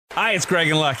Hi, it's Greg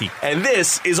and Lucky. And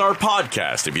this is our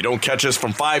podcast. If you don't catch us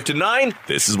from 5 to 9,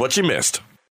 this is what you missed.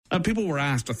 People were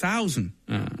asked, 1,000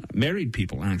 married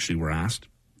people actually were asked,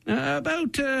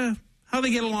 about how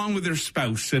they get along with their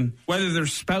spouse and whether their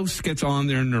spouse gets on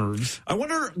their nerves. I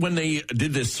wonder when they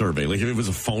did this survey, like if it was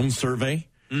a phone survey,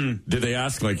 did they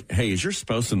ask like, hey, is your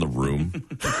spouse in the room?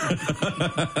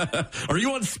 Are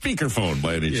you on speakerphone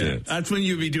by any chance? That's when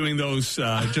you'd be doing those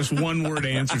just one-word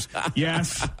answers.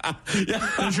 Yes.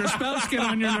 Does your spouse get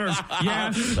on your nerves?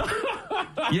 Yes.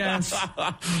 Yes.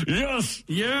 Yes.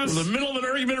 Yes. In the middle of an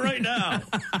argument right now.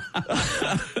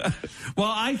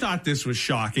 Well, I thought this was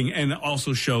shocking and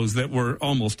also shows that we're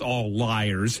almost all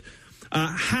liars.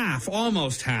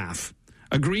 Almost half,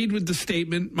 agreed with the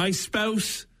statement, my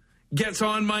spouse gets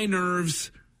on my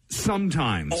nerves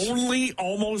sometimes. Only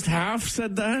almost half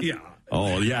said that? Yeah.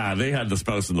 Oh, yeah, they had the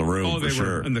spouse in the room for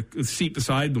sure. Were in the seat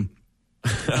beside them.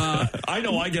 I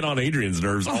know I get on Adrian's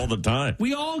nerves all the time.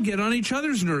 We all get on each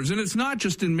other's nerves, and it's not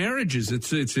just in marriages.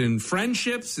 It's in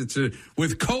friendships. It's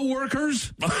with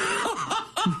coworkers.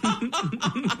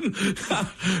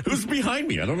 Who's behind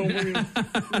me? I don't know what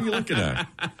are you looking at.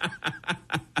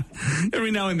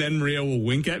 Every now and then, Maria will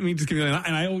wink at me,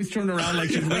 and I always turn around like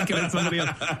she's winking at somebody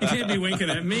else. You can't be winking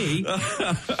at me.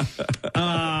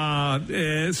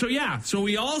 So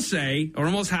we all say, or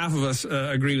almost half of us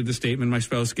agree with the statement, my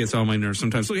spouse gets on my nerves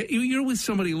sometimes. Look, you're with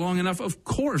somebody long enough, of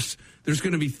course there's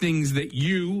going to be things that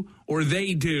you or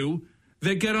they do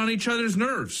that get on each other's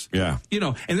nerves. Yeah.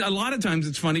 And a lot of times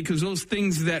it's funny because those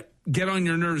things that get on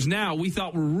your nerves now, we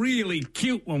thought were really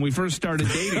cute when we first started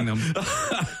dating them.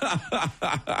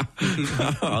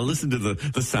 Listen to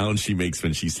the sound she makes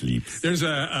when she sleeps. There's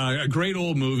a great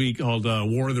old movie called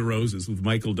War of the Roses with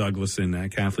Michael Douglas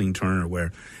and Kathleen Turner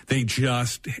where they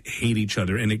just hate each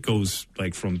other, and it goes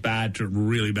like from bad to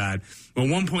really bad. At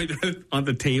one point, they're on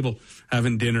the table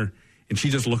having dinner, and she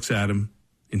just looks at him,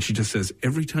 and she just says,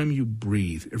 every time you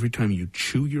breathe, every time you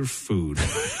chew your food,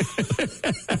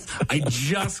 I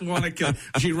just want to kill.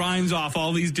 She rhymes off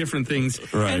all these different things.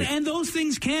 Right. And those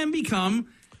things can become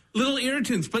little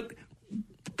irritants, but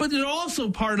they're also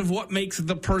part of what makes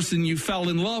the person you fell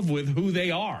in love with who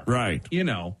they are. Right.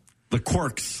 The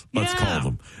quirks, let's call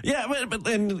them. Yeah, but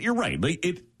and you're right. Like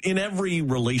in every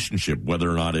relationship, whether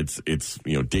or not it's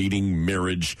dating,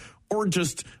 marriage, or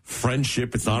just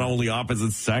friendship. It's not only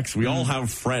opposite sex. We all have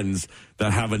friends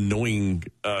that have annoying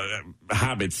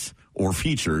habits or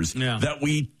features that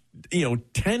we,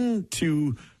 tend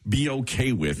to be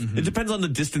okay with. Mm-hmm. It depends on the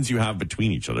distance you have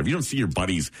between each other. If you don't see your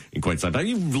buddies in quite some time,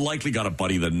 you've likely got a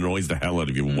buddy that annoys the hell out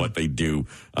of you with what they do.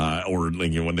 Or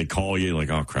when they call you, like,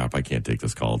 oh crap, I can't take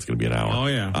this call. It's going to be an hour. Oh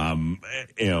yeah.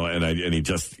 And he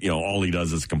just, all he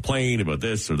does is complain about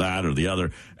this or that or the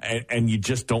other. And you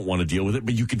just don't want to deal with it,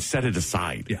 but you can set it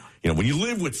aside. Yeah. When you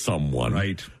live with someone,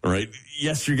 right?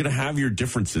 Yes, you're going to have your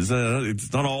differences.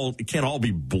 It can't all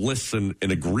be bliss and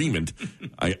agreement.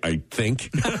 I think.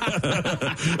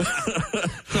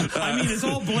 I mean, it's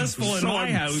all blissful in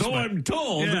my house. So I'm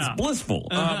told it's blissful.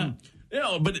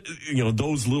 Uh-huh. But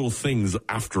those little things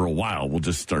after a while will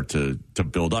just start to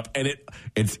build up, and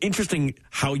it's interesting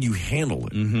how you handle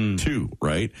it too,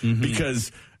 right? Mm-hmm.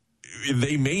 Because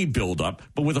they may build up,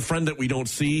 but with a friend that we don't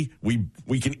see, we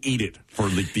can eat it for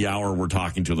the hour we're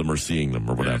talking to them or seeing them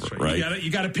or whatever, right?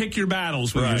 You got to pick your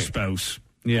battles with your spouse.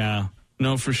 Yeah.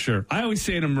 No, for sure. I always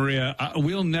say to Maria,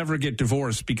 we'll never get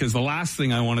divorced because the last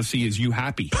thing I want to see is you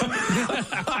happy.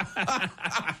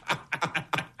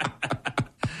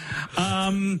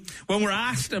 When we're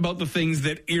asked about the things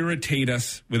that irritate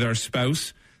us with our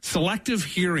spouse, selective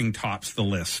hearing tops the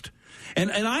list.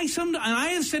 And I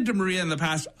have said to Maria in the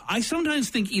past, I sometimes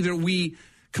think either we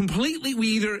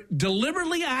either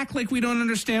deliberately act like we don't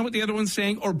understand what the other one's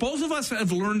saying, or both of us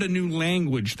have learned a new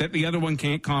language that the other one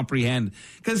can't comprehend.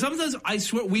 Because sometimes I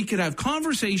swear we could have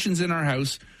conversations in our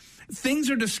house, things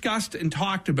are discussed and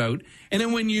talked about, and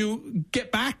then when you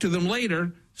get back to them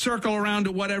later, circle around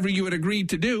to whatever you had agreed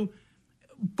to do,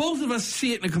 both of us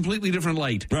see it in a completely different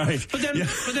light. Right. But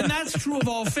then that's true of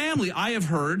all family. I have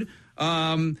heard,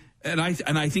 and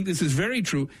I think this is very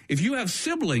true, if you have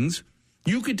siblings,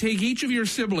 you could take each of your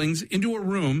siblings into a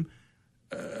room,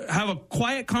 have a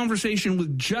quiet conversation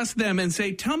with just them and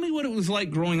say, tell me what it was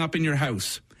like growing up in your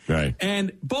house. Right.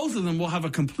 And both of them will have a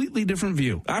completely different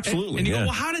view. Absolutely. And you go, well,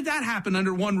 how did that happen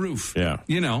under one roof? Yeah.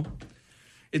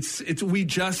 It's we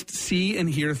just see and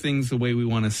hear things the way we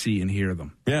want to see and hear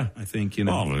them. Yeah. I think,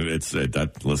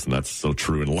 listen, that's so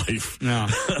true in life. Yeah.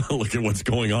 Look at what's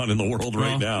going on in the world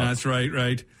right now. That's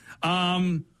right.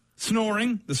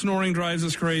 Snoring. The snoring drives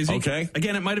us crazy. Okay.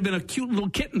 Again, it might have been a cute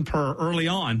little kitten purr early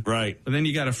on. Right. But then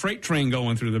you got a freight train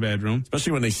going through the bedroom.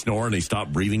 Especially when they snore and they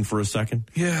stop breathing for a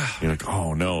second. Yeah. You're like,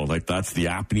 oh no, like that's the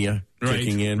apnea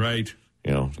kicking in. Right.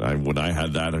 You know, when I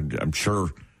had that, I'm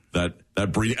sure that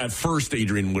breathing, at first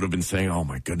Adrian would have been saying, oh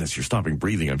my goodness, you're stopping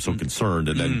breathing. I'm so concerned.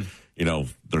 And then, you know,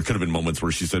 there could have been moments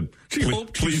where she said,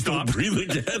 please don't breathe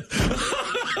again.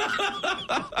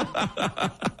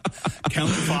 Count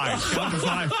to 5. Count to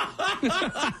 5.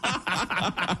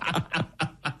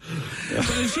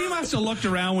 So she must have looked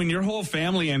around when your whole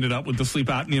family ended up with the sleep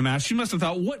apnea mask. She must have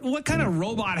thought, what kind of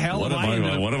robot hell what am I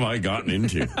in? What have I gotten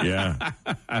into? Yeah.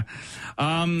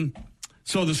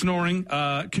 So the snoring,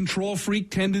 control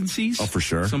freak tendencies. Oh, for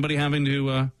sure. Somebody having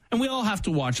to, and we all have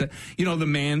to watch that. You know, the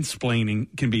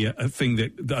mansplaining can be a thing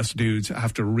that us dudes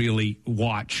have to really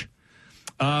watch.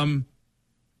 When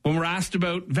we're asked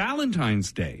about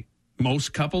Valentine's Day,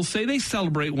 most couples say they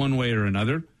celebrate one way or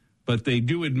another, but they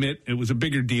do admit it was a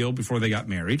bigger deal before they got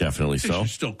married. Definitely so. They're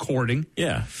still courting.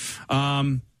 Yeah.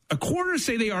 A quarter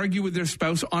say they argue with their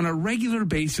spouse on a regular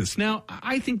basis. Now,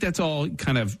 I think that's all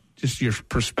kind of just your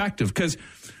perspective, because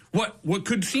what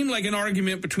could seem like an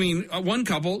argument between one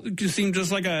couple just seemed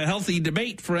just like a healthy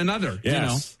debate for another.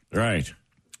 Yes. You know? Right.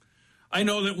 I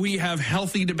know that we have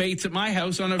healthy debates at my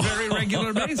house on a very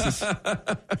regular basis.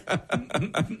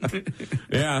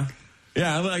 Yeah.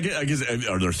 Yeah. I guess,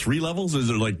 are there 3 levels?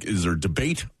 Is there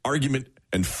debate, argument,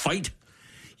 and fight?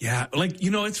 Yeah, like,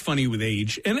 you know, it's funny with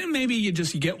age. And then maybe you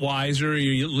get wiser,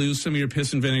 you lose some of your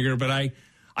piss and vinegar, but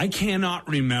I cannot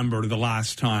remember the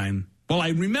last time. Well, I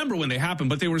remember when they happened,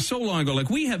 but they were so long ago. Like,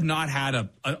 we have not had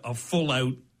a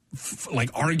full-out,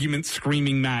 argument,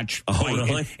 screaming match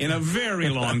really? in a very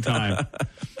long time.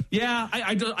 Yeah,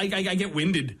 I get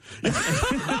winded.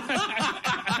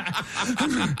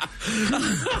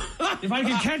 If I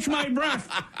could catch my breath,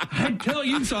 I'd tell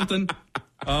you something.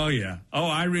 Oh, yeah. Oh,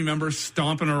 I remember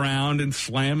stomping around and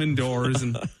slamming doors.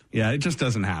 And yeah, it just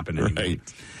doesn't happen anymore. Right.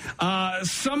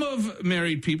 Some of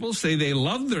married people say they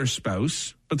love their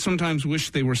spouse, but sometimes wish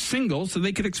they were single so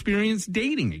they could experience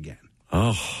dating again.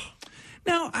 Oh.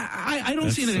 Now, I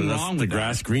don't see anything wrong with the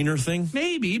grass greener thing?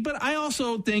 Maybe, but I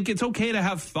also think it's okay to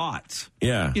have thoughts.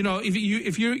 Yeah. You know, if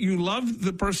you love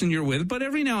the person you're with, but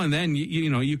every now and then,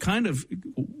 you kind of,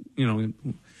 you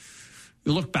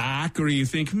look back or you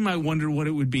think, I wonder what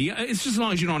it would be. It's just as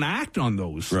long as you don't act on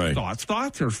those thoughts.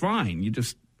 Thoughts are fine. You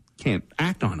just can't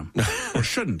act on them or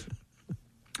shouldn't.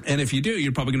 And if you do,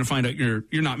 you're probably going to find out you're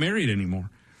not married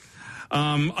anymore.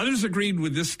 Others agreed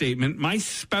with this statement. My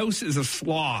spouse is a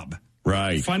slob.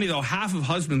 Right. Funny, though, half of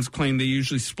husbands claim they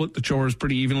usually split the chores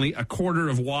pretty evenly. A quarter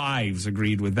of wives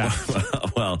agreed with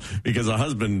that. Well, because a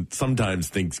husband sometimes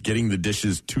thinks getting the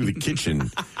dishes to the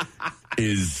kitchen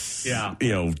is,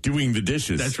 doing the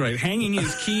dishes. That's right. Hanging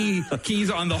his keys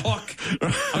on the hook.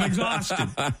 I'm exhausted.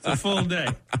 It's a full day.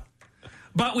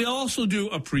 But we also do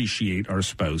appreciate our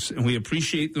spouse, and we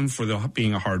appreciate them for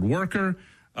being a hard worker.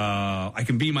 I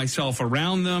can be myself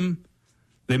around them.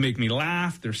 They make me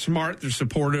laugh. They're smart. They're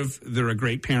supportive. They're a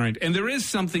great parent. And there is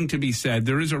something to be said.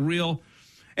 There is a real,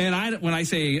 when I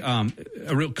say a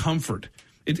real comfort,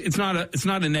 it's not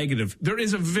a negative. There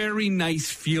is a very nice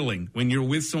feeling when you're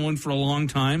with someone for a long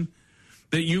time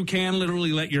that you can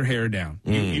literally let your hair down.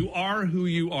 You are who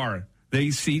you are. They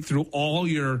see through all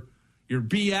your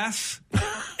BS,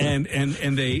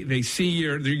 and they see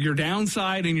your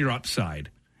downside and your upside.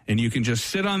 And you can just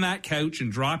sit on that couch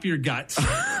and drop your guts.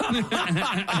 And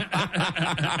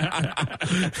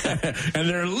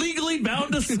they're legally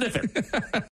bound to sniff it.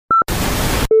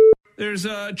 There's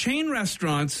chain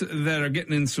restaurants that are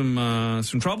getting in some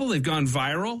trouble. They've gone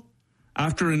viral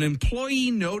after an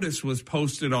employee notice was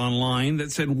posted online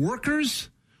that said workers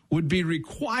would be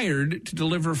required to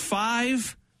deliver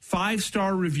 5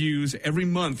 5-star reviews every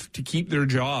month to keep their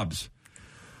jobs.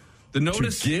 The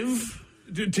notice...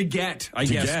 To get, I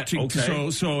guess.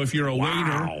 Okay. So if you're a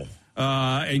waiter,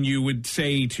 and you would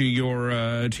say to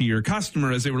your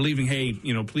customer as they were leaving, hey,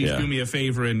 please do me a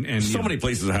favor, and so many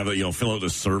places have it. Fill out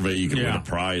this survey, you can win a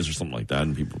prize or something like that,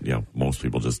 and people, most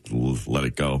people just let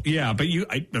it go. Yeah, but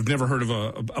I've never heard of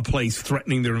a place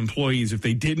threatening their employees if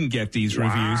they didn't get these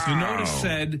reviews. The notice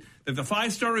said that the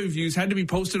 5-star reviews had to be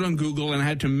posted on Google and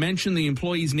had to mention the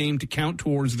employee's name to count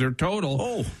towards their total.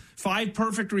 Oh. 5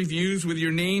 perfect reviews with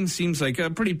your name seems like a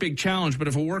pretty big challenge, but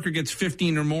if a worker gets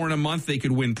 15 or more in a month, they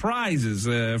could win prizes,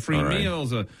 free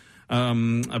meals, a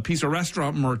piece of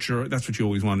restaurant merch, or that's what you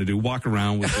always want to do, walk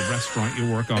around with the restaurant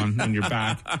you work on your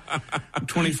back.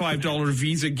 $25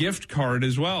 Visa gift card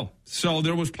as well. So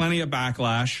there was plenty of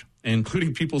backlash.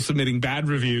 including people submitting bad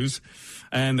reviews.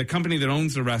 And the company that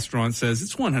owns the restaurant says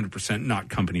it's 100% not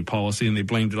company policy, and they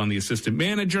blamed it on the assistant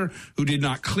manager who did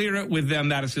not clear it with them.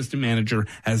 That assistant manager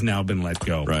has now been let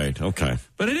go. Right, okay.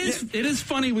 But it is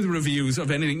funny with reviews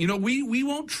of anything. You know, we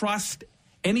won't trust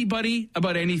anybody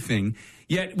about anything,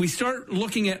 yet we start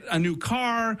looking at a new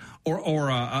car or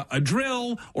a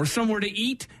drill or somewhere to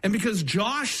eat, and because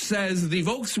Josh says the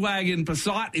Volkswagen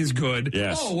Passat is good,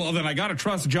 yes. Oh, well, then I got to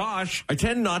trust Josh. I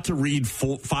tend not to read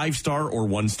 5-star or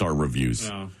 1-star reviews.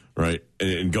 No. Right.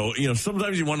 And go,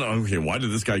 sometimes you wonder, okay, why did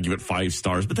this guy give it 5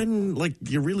 stars? But then,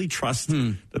 you really trust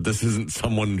that this isn't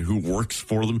someone who works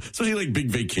for them. Especially like big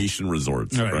vacation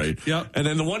resorts, right? Yep. And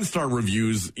then the 1-star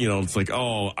reviews, it's like,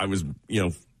 oh, I was,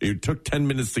 it took 10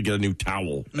 minutes to get a new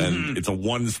towel, and it's a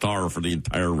 1-star for the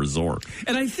entire resort.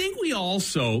 And I think we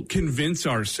also convince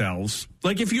ourselves,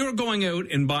 like if you're going out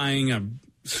and buying a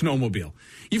snowmobile,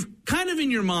 you've kind of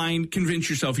in your mind convinced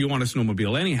yourself you want a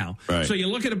snowmobile anyhow. Right. So you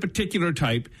look at a particular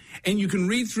type and you can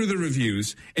read through the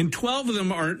reviews, and 12 of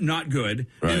them are not good,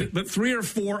 right. But 3 or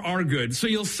 4 are good. So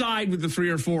you'll side with the 3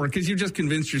 or 4 because you just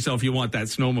convinced yourself you want that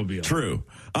snowmobile. True.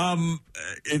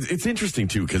 It's interesting,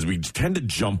 too, because we tend to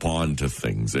jump on to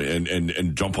things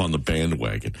and jump on the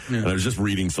bandwagon. Yeah. And I was just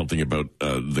reading something about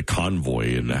the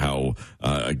Convoy and how,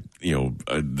 one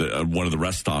of the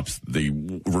rest stops, they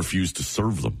refused to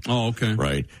serve them. Oh, okay.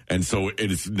 Right. And so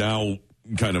it is now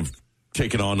kind of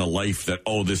taken on a life that,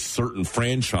 this certain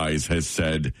franchise has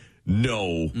said,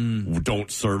 no,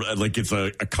 don't serve. Like it's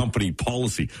a company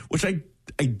policy, which I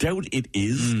doubt it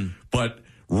is, but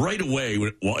right away,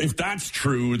 well, if that's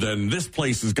true, then this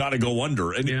place has got to go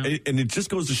under. And, and it just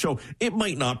goes to show it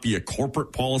might not be a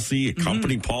corporate policy, a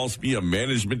company policy, a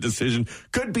management decision.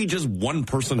 Could be just one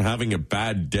person having a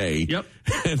bad day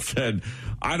and said,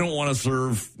 I don't want to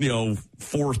serve,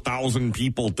 4,000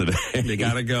 people today. They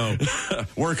got to go.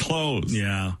 We're closed.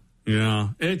 Yeah.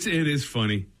 It is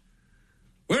funny.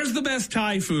 Where's the best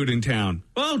Thai food in town?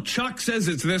 Well, Chuck says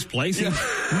it's this place. It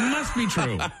must be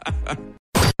true.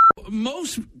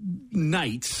 Most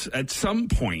nights, at some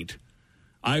point,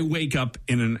 I wake up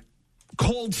in a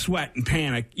cold sweat and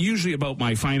panic, usually about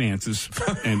my finances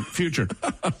and future.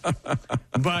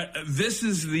 But this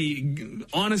is the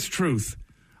honest truth.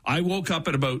 I woke up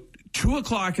at about 2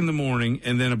 o'clock in the morning,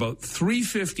 and then about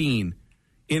 3:15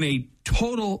 in a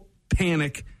total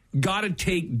panic, got to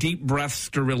take deep breaths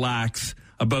to relax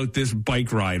about this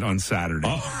bike ride on Saturday.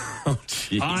 Oh,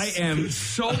 jeez. I am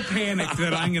so panicked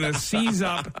that I'm going to seize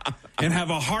up and have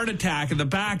a heart attack at the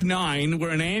back 9 where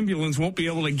an ambulance won't be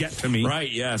able to get to me.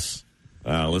 Right, yes.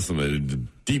 Listen,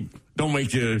 don't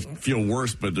make you feel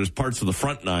worse, but there's parts of the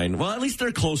front 9. Well, at least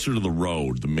they're closer to the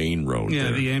road, the main road. Yeah,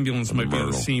 there, the ambulance might be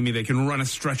able to see me. They can run a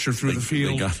stretcher through the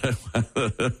field.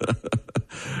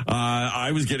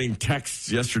 I was getting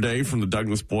texts yesterday from the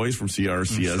Douglas boys from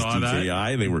CRCS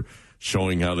DJI. They were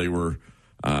showing how they were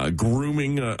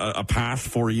grooming a path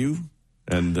for you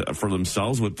and for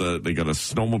themselves. They got a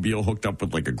snowmobile hooked up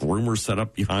with like a groomer set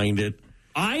up behind it.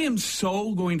 I am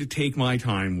so going to take my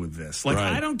time with this. Like,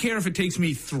 right. I don't care if it takes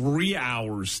me 3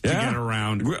 hours to get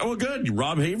around. Well, good.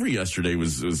 Rob Havery yesterday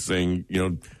was saying,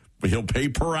 he'll pay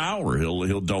per hour.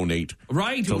 He'll donate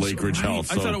to Lake Ridge Health.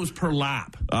 I thought it was per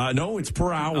lap. No, it's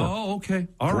per hour. Oh, okay.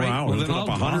 All right. Hour. Well, then I'll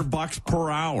 $100 per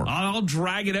hour. I'll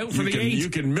drag it out for the 8. You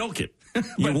can milk it.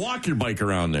 You walk your bike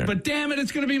around there. But damn it,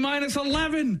 it's going to be minus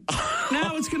 11.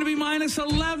 Now it's going to be minus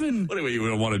 11. What do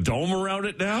you want a dome around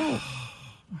it now?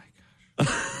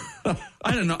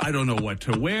 I don't know. I don't know what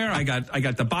to wear. I got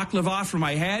the baklava for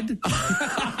my head.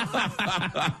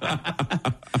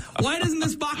 Why doesn't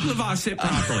this baklava sit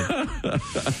properly?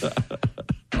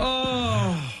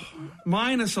 Oh,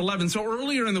 minus 11. So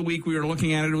earlier in the week we were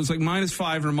looking at it. It was like minus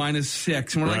 5 or minus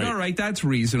 6, and we're like, all right, that's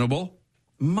reasonable.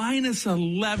 Minus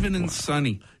 11 and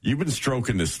sunny. You've been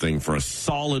stroking this thing for a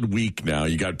solid week now.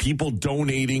 You got people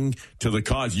donating to the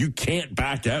cause. You can't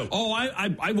back out. Oh,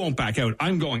 I won't back out.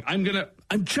 I'm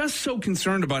just so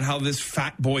concerned about how this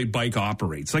Fat Boy bike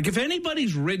operates. Like, if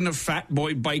anybody's ridden a Fat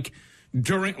Boy bike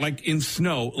during, like, in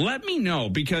snow, let me know,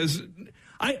 because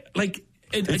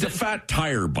it's a fat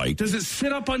tire bike. Does it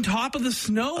sit up on top of the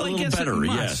snow? A little better,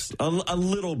 yes. A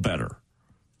little better.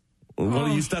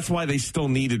 Well, that's why they still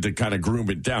needed to kind of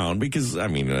groom it down, because, I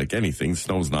mean, like anything,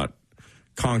 snow's not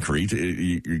concrete.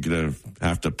 You're going to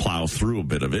have to plow through a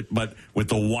bit of it. But with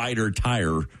the wider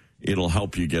tire, it'll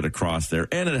help you get across there.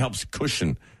 And it helps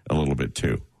cushion a little bit,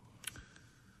 too.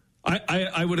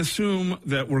 I would assume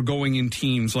that we're going in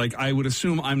teams. Like, I would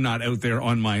assume I'm not out there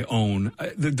on my own.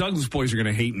 The Douglas boys are going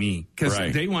to hate me because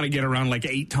they want to get around like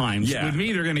 8 times. Yeah. With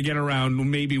me, they're going to get around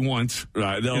maybe once in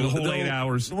the whole 8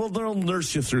 hours. Well, they'll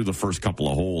nurse you through the first couple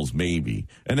of holes, maybe.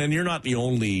 And then you're not the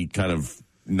only kind of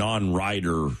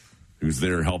non-rider who's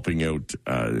there helping out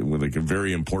with like a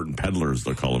very important peddlers,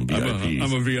 they'll call them VIPs.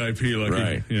 I'm a VIP, like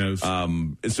right. Yes.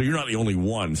 So you're not the only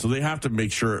one. So they have to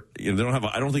make sure, they don't have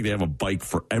I don't think they have a bike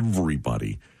for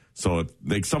everybody. So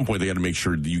at some point they got to make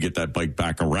sure that you get that bike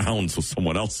back around so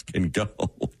someone else can go.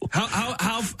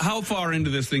 How far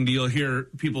into this thing do you hear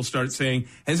people start saying,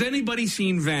 has anybody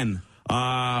seen Venn?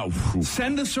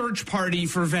 Send a search party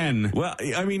for Venn. Well,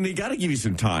 I mean, they got to give you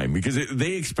some time because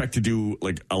they expect to do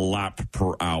like a lap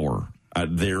per hour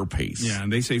at their pace. Yeah,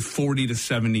 and they say 40 to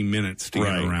 70 minutes to get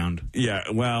around. Yeah,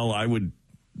 well, I would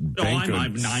bank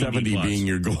on 70 plus. Being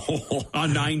your goal.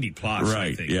 90 plus,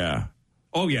 right, I think. Yeah.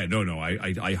 Oh, yeah, no,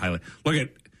 I highly... Look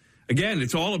at, again,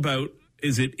 it's all about,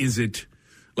 is it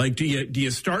like, do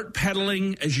you start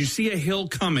pedaling as you see a hill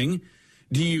coming?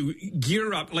 Do you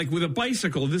gear up? Like with a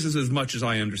bicycle, this is as much as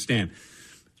I understand.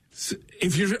 So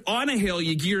if you're on a hill,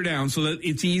 you gear down so that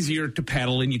it's easier to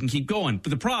pedal and you can keep going.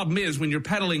 But the problem is when you're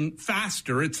pedaling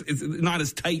faster, it's not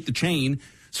as tight, the chain,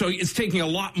 so it's taking a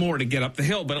lot more to get up the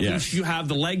hill. But at least you have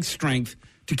the leg strength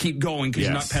to keep going because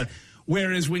you're not pedaling.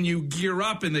 Whereas when you gear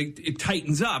up and it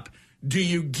tightens up, do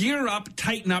you gear up,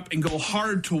 tighten up, and go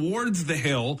hard towards the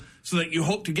hill so that you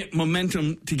hope to get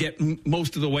momentum to get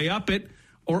most of the way up it?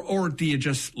 Or do you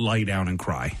just lie down and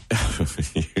cry?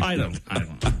 I don't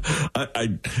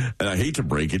know. I hate to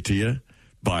break it to you,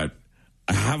 but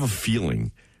I have a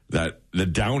feeling that the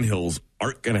downhills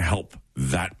aren't going to help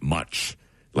that much.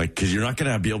 Like, because you're not going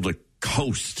to be able to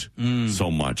coast so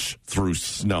much through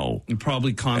snow. You're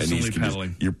probably constantly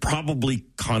pedaling. You're probably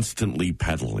constantly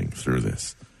pedaling through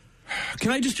this.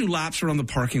 Can I just do laps around the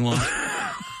parking lot?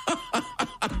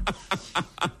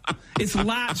 It's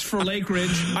laps for Lake Ridge.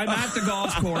 I'm at the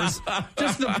golf course.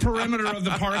 Just the perimeter of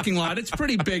the parking lot. It's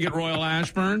pretty big at Royal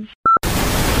Ashburn.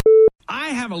 I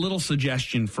have a little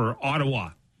suggestion for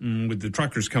Ottawa with the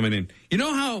truckers coming in. You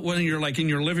know how when you're like in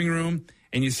your living room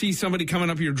and you see somebody coming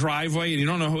up your driveway and you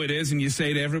don't know who it is and you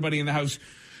say to everybody in the house,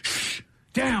 shh,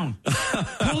 down,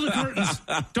 pull the curtains,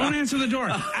 don't answer the door,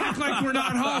 act like we're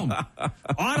not home.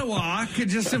 Ottawa could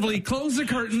just simply close the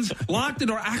curtains, lock the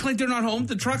door, act like they're not home.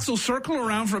 The trucks will circle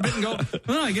around for a bit and go,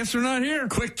 well, I guess they're not here.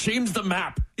 Quick, change the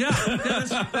map. Yeah,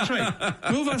 that's right.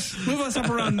 Move us up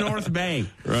around North Bay.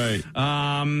 Right.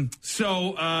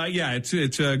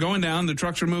 It's going down. The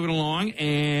trucks are moving along,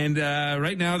 and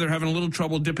right now they're having a little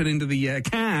trouble dipping into the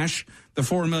cash, the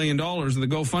 $4 million of the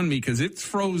GoFundMe, because it's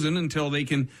frozen until they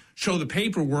can show the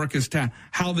paperwork as to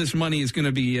how this money is going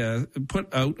to be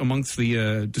put out amongst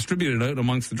the distributed out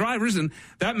amongst the drivers, and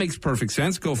that makes perfect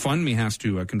sense. GoFundMe has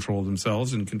to control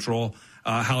themselves and control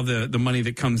how the money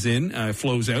that comes in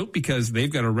flows out, because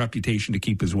they've got a reputation to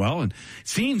keep as well. And it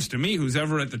seems to me who's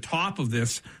ever at the top of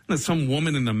this, some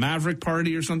woman in the Maverick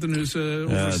Party or something who's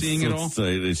overseeing it all.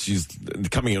 She's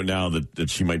coming out now that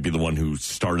she might be the one who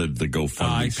started the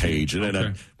GoFundMe page. And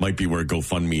that might be where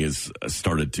GoFundMe has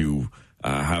started to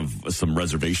have some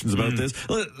reservations about this.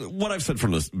 What I've said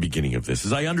from the beginning of this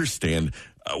is I understand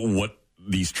what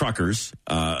these truckers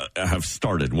have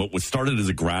started. What was started as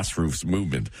a grassroots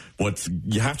movement. What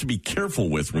you have to be careful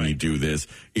with when you do this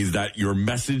is that your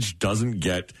message doesn't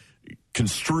get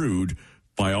construed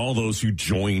by all those who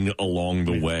join along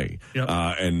the way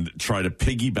and try to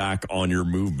piggyback on your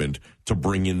movement to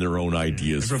bring in their own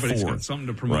ideas. Everybody's got something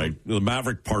to promote. Right. The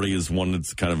Maverick Party is one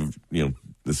that's kind of,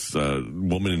 this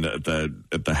woman at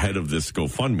the head of this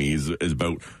GoFundMe is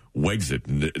about Wexit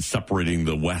and separating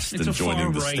the West and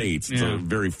joining the States. It's a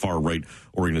very far right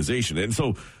organization. And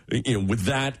so, with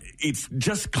that, it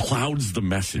just clouds the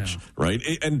message, right?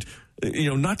 And,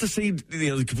 not to say,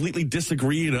 completely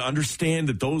disagree and understand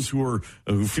that those who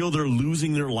feel they're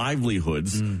losing their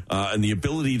livelihoods and the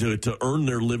ability to earn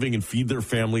their living and feed their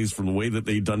families from the way that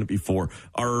they've done it before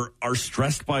are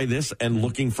stressed by this and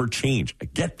looking for change. I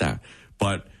get that.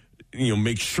 But,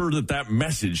 make sure that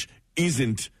message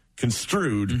isn't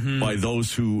construed by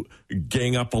those who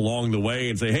gang up along the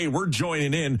way and say, hey, we're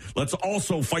joining in. Let's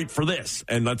also fight for this.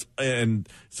 And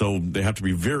so they have to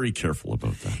be very careful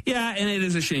about that. Yeah, and it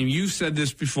is a shame. You've said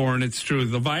this before, and it's true.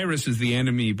 The virus is the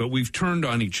enemy, but we've turned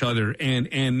on each other.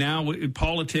 And now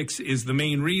politics is the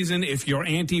main reason. If you're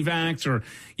anti-vax or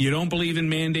you don't believe in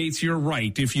mandates, you're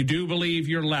right. If you do believe,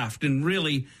 you're left. And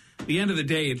really, at the end of the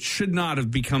day, it should not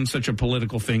have become such a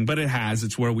political thing, but it has.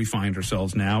 It's where we find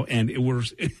ourselves now, and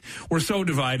we're so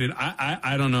divided.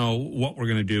 I don't know what we're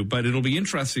going to do, but it'll be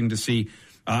interesting to see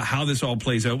how this all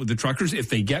plays out with the truckers. If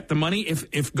they get the money,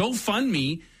 if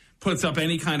GoFundMe puts up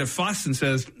any kind of fuss and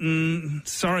says,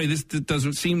 sorry, this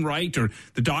doesn't seem right, or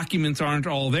the documents aren't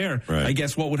all there, right. I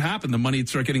guess what would happen? The money would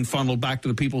start getting funneled back to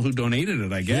the people who donated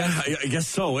it, I guess. Yeah, I guess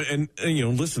so. And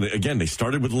listen, again, they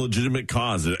started with a legitimate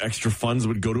cause. Extra funds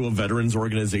would go to a veterans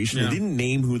organization. Yeah. They didn't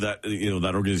name who that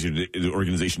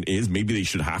organization is. Maybe they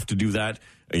should have to do that.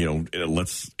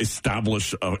 Let's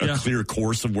establish a clear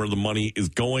course of where the money is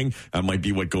going. That might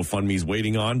be what GoFundMe is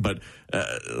waiting on. But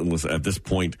listen, at this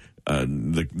point,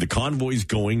 the convoy's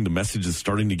going. The message is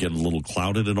starting to get a little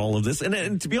clouded in all of this.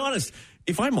 And to be honest,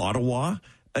 if I'm Ottawa,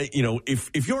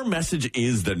 if your message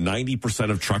is that 90%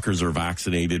 of truckers are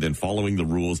vaccinated and following the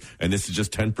rules, and this is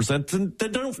just 10%,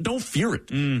 then don't fear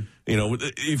it.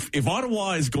 If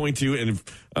Ottawa is going to, and if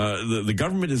the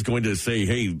government is going to say,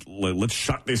 hey, let's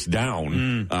shut this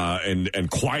down and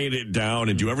quiet it down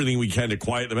and do everything we can to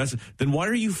quiet the message, then why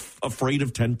are you afraid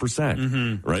of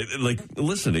 10%? Right? Like,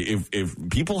 listen, if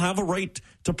people have a right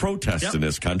to protest in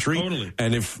this country, totally.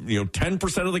 And if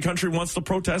 10% of the country wants to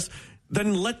protest,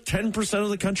 then let 10% of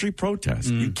the country protest.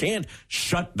 You can't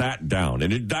shut that down,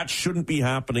 and that shouldn't be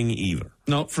happening either.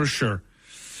 No, for sure.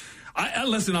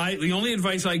 Listen, the only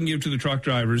advice I can give to the truck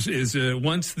drivers is if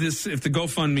the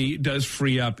GoFundMe does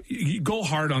free up, go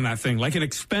hard on that thing, like an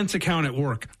expense account at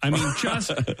work. I mean,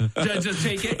 just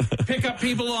take it, pick up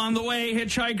people on the way,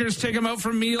 hitchhikers, take them out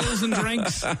for meals and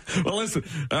drinks. Well, listen,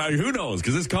 who knows?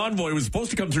 Because this convoy was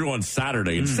supposed to come through on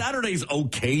Saturday, and Saturday's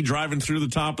okay driving through the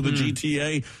top of the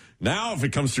GTA. Now, if it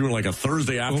comes through in like a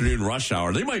Thursday afternoon rush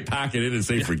hour, they might pack it in and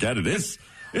say, forget it. This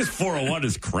 401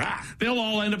 is crap. They'll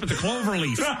all end up at the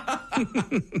Cloverleaf.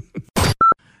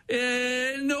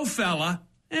 No fella,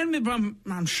 and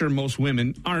I'm sure most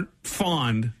women aren't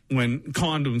fond when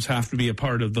condoms have to be a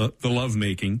part of the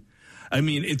lovemaking. I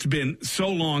mean, it's been so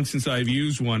long since I've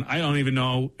used one, I don't even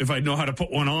know if I'd know how to put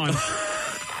one on.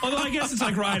 Although I guess it's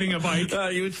like riding a bike.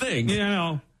 You would think.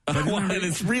 And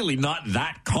it's really not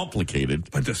that complicated.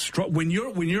 But when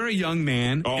you're a young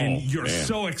man and you're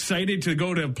so excited to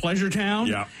go to Pleasure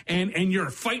Town, and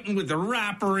you're fighting with the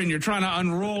wrapper and you're trying to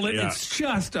unroll it, it's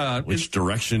just which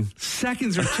direction?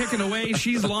 Seconds are ticking away.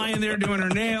 She's lying there doing her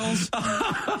nails.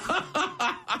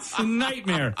 It's a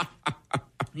nightmare.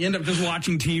 You end up just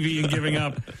watching TV and giving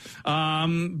up.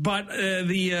 But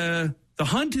the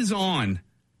hunt is on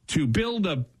to build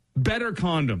a better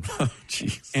condom.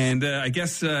 And I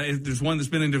guess there's one that's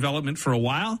been in development for a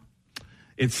while.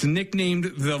 It's nicknamed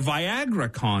the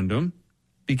Viagra condom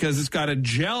because it's got a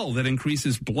gel that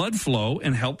increases blood flow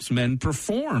and helps men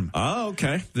perform. Oh,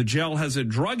 okay. The gel has a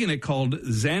drug in it called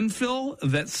Zanfil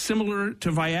that's similar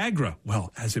to Viagra.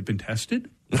 Well, has it been tested?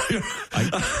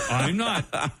 I'm not.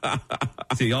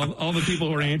 See, all the people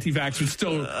who are anti-vax would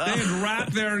still they'd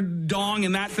wrap their dong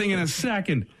in that thing in a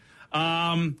second.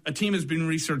 A team has been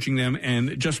researching them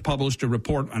and just published a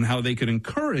report on how they could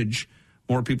encourage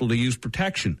more people to use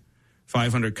protection.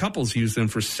 500 couples used them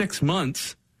for 6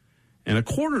 months, and a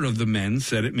quarter of the men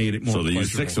said it made it more pleasurable.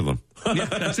 So they used 6 of them. Yeah,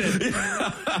 that's it.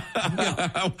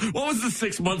 What was the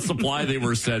 6-month supply they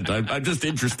were sent? I'm just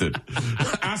interested.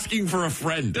 Asking for a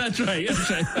friend. That's right.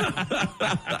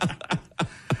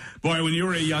 Boy, when you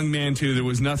were a young man, too, there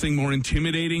was nothing more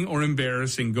intimidating or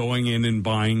embarrassing going in and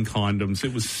buying condoms.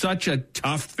 It was such a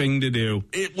tough thing to do.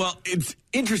 It's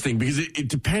interesting because it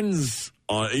depends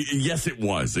on... Yes, it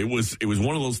was. It was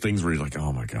one of those things where you're like,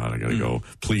 oh, my God, I got to go.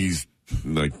 Please,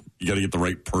 like, you got to get the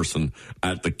right person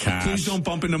at the cash. Please don't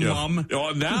bump into mom.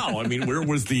 Now, I mean, where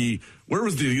was the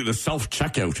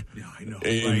self-checkout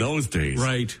in those days?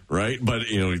 Right. But,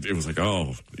 it was like,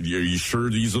 oh, are you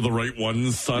sure these are the right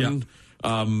ones, son?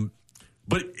 Yeah.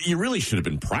 But you really should have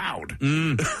been proud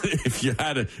if you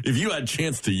had a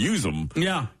chance to use them.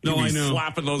 Yeah, no, I know.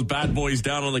 Slapping those bad boys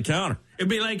down on the counter. It'd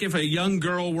be like if a young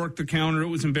girl worked the counter, it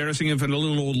was embarrassing. If a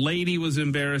little old lady was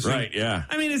embarrassing. Right, yeah.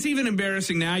 I mean, it's even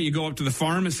embarrassing now. You go up to the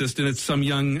pharmacist and it's some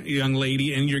young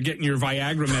lady and you're getting your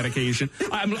Viagra medication.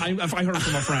 I heard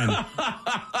from a friend.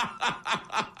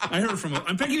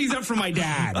 I'm picking these up from my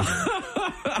dad.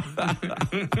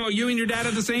 Oh, you and your dad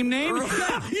have the same name?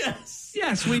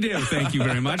 Yes, we do. Thank you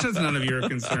very much. That's none of your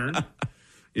concern.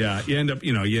 Yeah, you end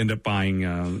up buying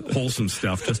wholesome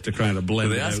stuff just to kind of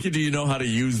blend it out. They ask you, do you know how to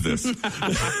use this?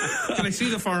 Can I see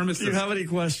the pharmacist? Do you have any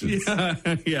questions?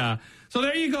 Yeah. So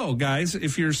there you go, guys.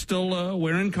 If you're still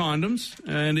wearing condoms,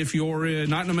 and if you're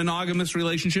not in a monogamous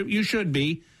relationship, you should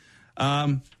be.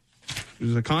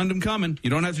 There's a condom coming. You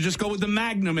don't have to just go with the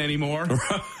Magnum anymore.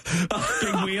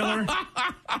 Big wheeler.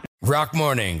 Rock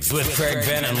Mornings with Craig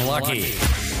Venn and Lucky.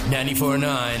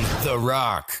 94.9 The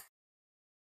Rock.